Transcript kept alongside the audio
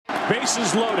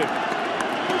Bases loaded.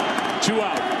 2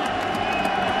 out.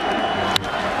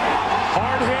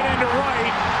 Hard hit into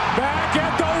right. Back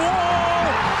at the wall.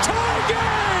 Tie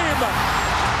game.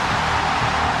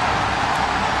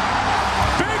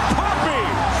 Big Poppy.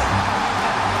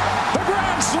 The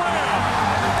grand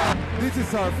slam. This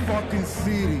is our fucking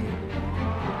city.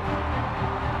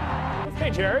 Hey,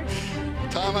 Jerry.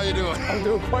 Tom, how you doing? I'm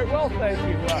doing quite well, thank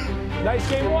you. Nice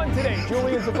game one today,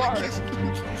 Julian Tavares.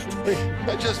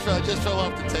 I just fell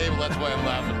off the table, that's why I'm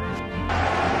laughing.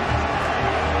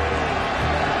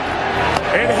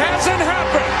 It hasn't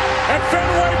happened at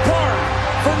Fenway Park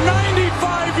for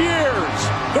 95 years.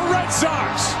 The Red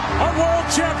Sox are world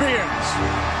champions.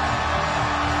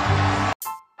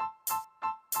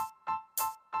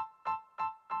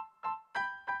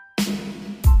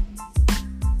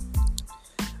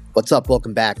 What's up?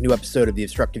 Welcome back. New episode of the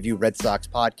Obstructed Red Sox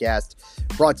podcast,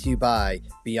 brought to you by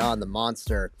Beyond the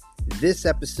Monster. This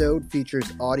episode features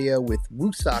audio with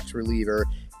WooSox reliever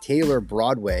Taylor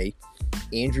Broadway.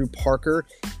 Andrew Parker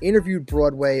interviewed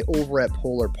Broadway over at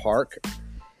Polar Park,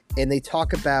 and they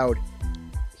talk about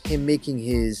him making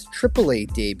his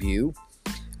AAA debut,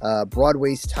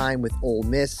 Broadway's time with Ole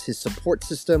Miss, his support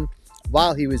system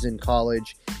while he was in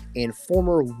college, and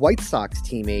former White Sox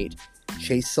teammate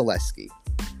Chase Solesky.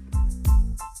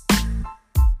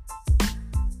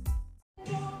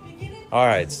 All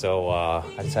right, so I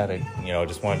just had to,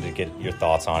 just wanted to get your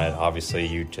thoughts on it. Obviously,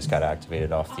 you just got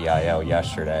activated off the IL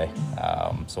yesterday.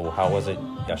 So how was it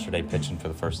yesterday pitching for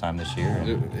the first time this year?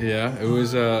 It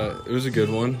was a good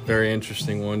one, very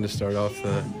interesting one to start off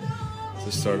the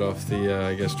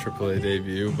I guess AAA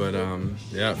debut. But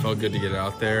it felt good to get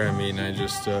out there. I mean, I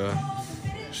just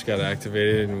got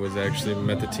activated and was actually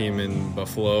met the team in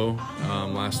Buffalo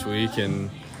last week, and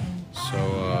so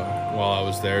while I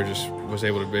was there, just was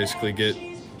able to basically get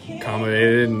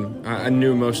accommodated, and I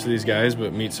knew most of these guys,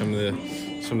 but meet some of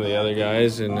the other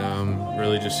guys, and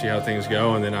really just see how things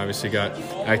go. And then obviously got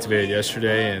activated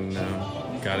yesterday and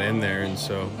got in there, and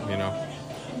so it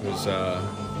was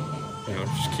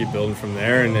just keep building from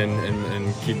there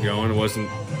and keep going. It wasn't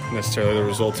necessarily the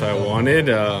results I wanted,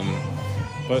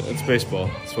 but it's baseball.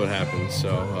 That's what happens.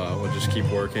 So we'll just keep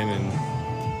working and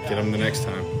get them the next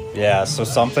time. Yeah, so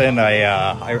something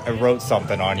I wrote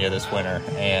something on you this winter,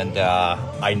 and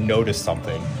I noticed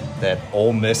something that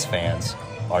Ole Miss fans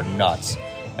are nuts.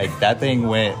 Like, that thing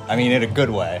went, in a good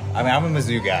way. I'm a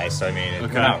Mizzou guy, so we're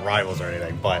not rivals or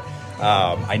anything, but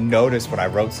I noticed when I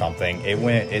wrote something,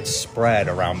 it spread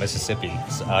around Mississippi,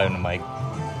 and I'm like,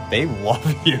 they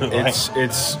love you.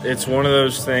 It's one of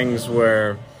those things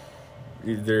where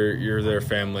you're their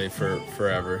family for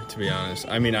forever, to be honest.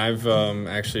 I've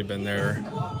actually been there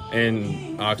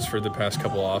in Oxford the past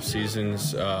couple off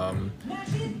seasons.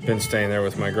 Been staying there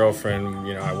with my girlfriend.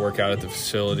 I work out at the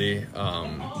facility.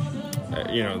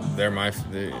 They're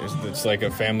it's like a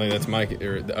family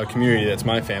or a community that's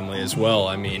my family as well.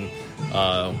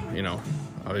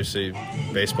 Obviously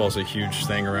baseball's a huge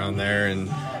thing around there, and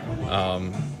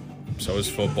so is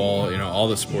football, all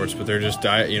the sports, but they're just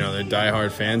they're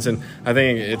diehard fans, and I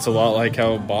think it's a lot like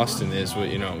how Boston is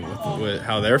with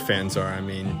how their fans are.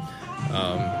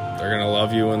 They're gonna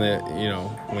love you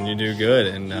when you do good,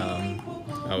 and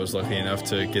I was lucky enough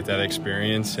to get that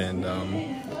experience, and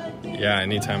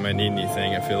anytime I need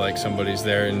anything, I feel like somebody's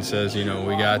there and says, we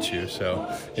got you.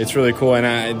 So it's really cool,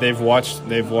 and they've watched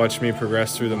me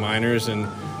progress through the minors, and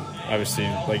obviously,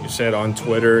 like you said, on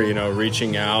Twitter,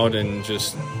 reaching out and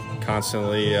just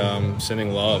constantly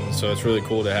sending love. So it's really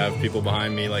cool to have people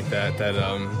behind me like that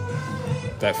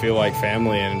feel like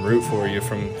family and root for you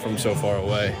from so far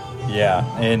away. Yeah,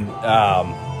 and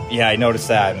I noticed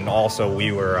that, and also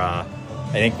we were I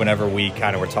think whenever we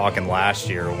kind of were talking last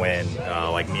year when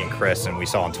me and Chris, and we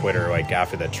saw on Twitter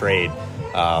after the trade,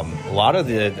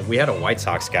 we had a White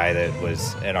Sox guy that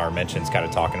was in our mentions kind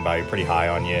of talking about you, pretty high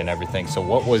on you and everything. So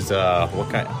what was how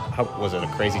was it a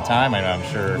crazy time? I'm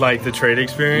sure. Like the trade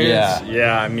experience?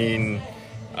 Yeah. I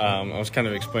was kind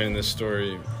of explaining this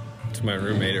story to my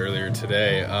roommate earlier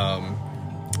today.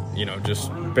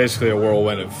 Just basically a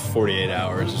whirlwind of 48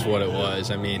 hours is what it was.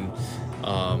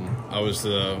 I was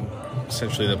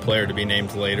essentially the player to be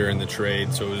named later in the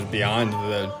trade, so it was beyond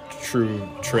the true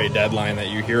trade deadline that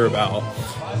you hear about.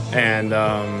 And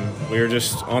we were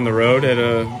just on the road at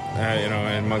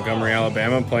in Montgomery,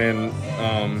 Alabama, playing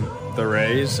the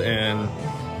Rays, and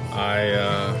I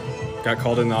got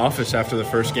called in the office after the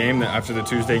first game, after the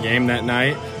Tuesday game that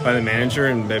night, by the manager,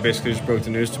 and they basically just broke the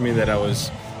news to me that I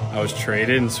was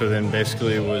traded. And so then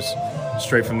basically it was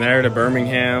straight from there to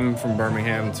Birmingham, from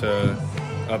Birmingham to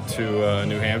up to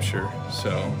New Hampshire. So,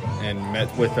 and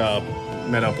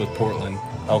met up with Portland.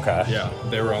 Okay. Yeah,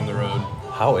 they were on the road.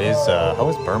 How is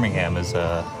Birmingham as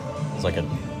like a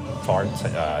foreign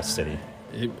city?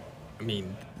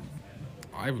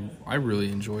 I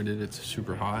really enjoyed it. It's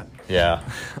super hot. Yeah.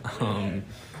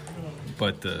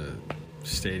 But the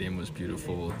stadium was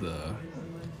beautiful. A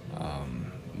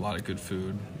lot of good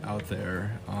food out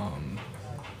there.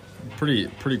 Pretty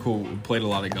cool. We played a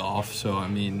lot of golf. So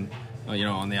on the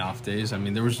off days,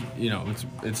 there was,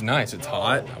 it's nice. It's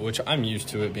hot, which I'm used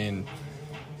to it being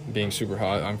super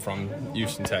hot. I'm from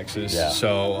Houston, Texas. Yeah.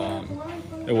 So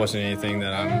it wasn't anything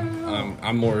that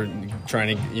I'm more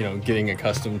trying to, getting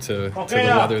accustomed to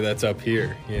the weather that's up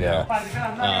here,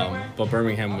 But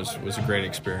Birmingham was a great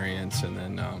experience, and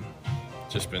then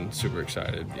just been super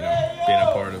excited, being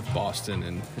a part of Boston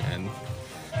and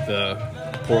the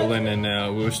Portland and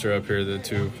Worcester up here, the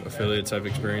two affiliates I've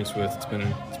experienced with. It's been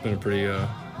a pretty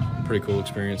cool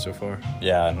experience so far.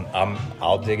 Yeah, and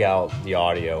I'll dig out the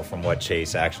audio from what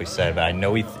Chase actually said, but I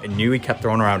knew he kept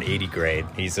throwing around 80 grade.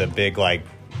 He's a big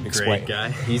Great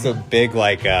guy. He's a big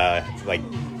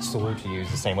Solesky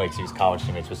used the same way because he was college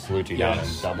teammates with Solesky down in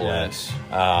Double A. Yes.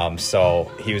 So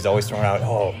he was always throwing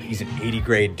out, he's an 80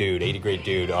 grade dude,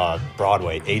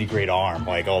 Broadway, 80 grade arm,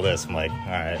 all this. I'm like, all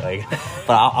right,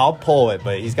 but I'll pull it.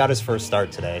 But he's got his first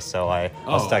start today, so I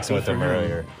was texting with him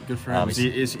earlier. Good for him.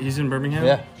 He's in Birmingham?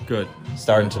 Yeah. Good.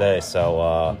 Starting today,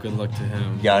 so good luck to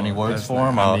him. You got any words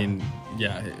for him?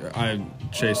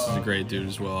 Chase is a great dude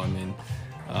as well.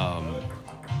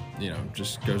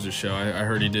 Just goes to show. I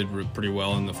heard he did pretty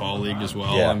well in the fall league as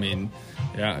well.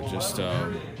 Yeah. Just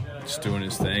doing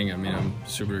his thing. I'm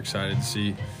super excited to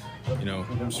see,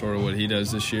 sort of what he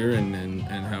does this year and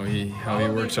how he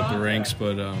works up the ranks.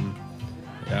 But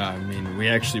we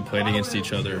actually played against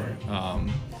each other,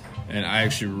 and I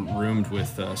actually roomed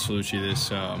with Solesky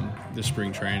this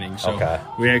spring training. So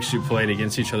we actually played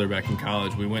against each other back in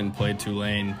college. We went and played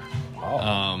Tulane.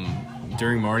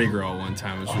 During Mardi Gras one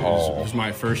time. It was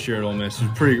my first year at Ole Miss. It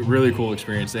was a really cool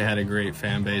experience. They had a great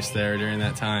fan base there during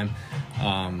that time.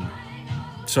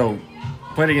 So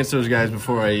played against those guys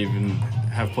before I even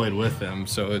have played with them.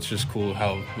 So it's just cool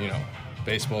how,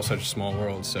 baseball is such a small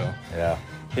world. So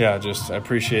yeah, just I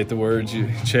appreciate the words,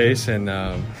 Chase, and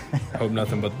hope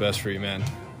nothing but the best for you, man.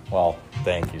 Well,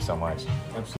 thank you so much.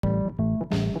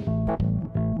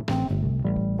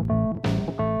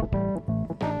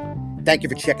 Thank you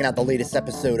for checking out the latest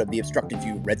episode of the Obstructed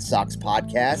View Red Sox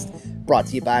podcast, brought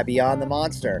to you by Beyond the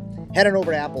Monster. Head on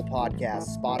over to Apple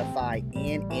Podcasts, Spotify,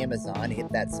 and Amazon.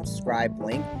 Hit that subscribe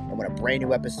link, and when a brand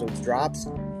new episode drops,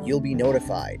 you'll be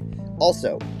notified.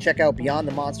 Also, check out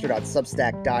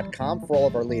beyondthemonster.substack.com for all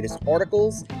of our latest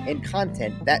articles and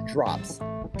content that drops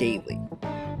daily.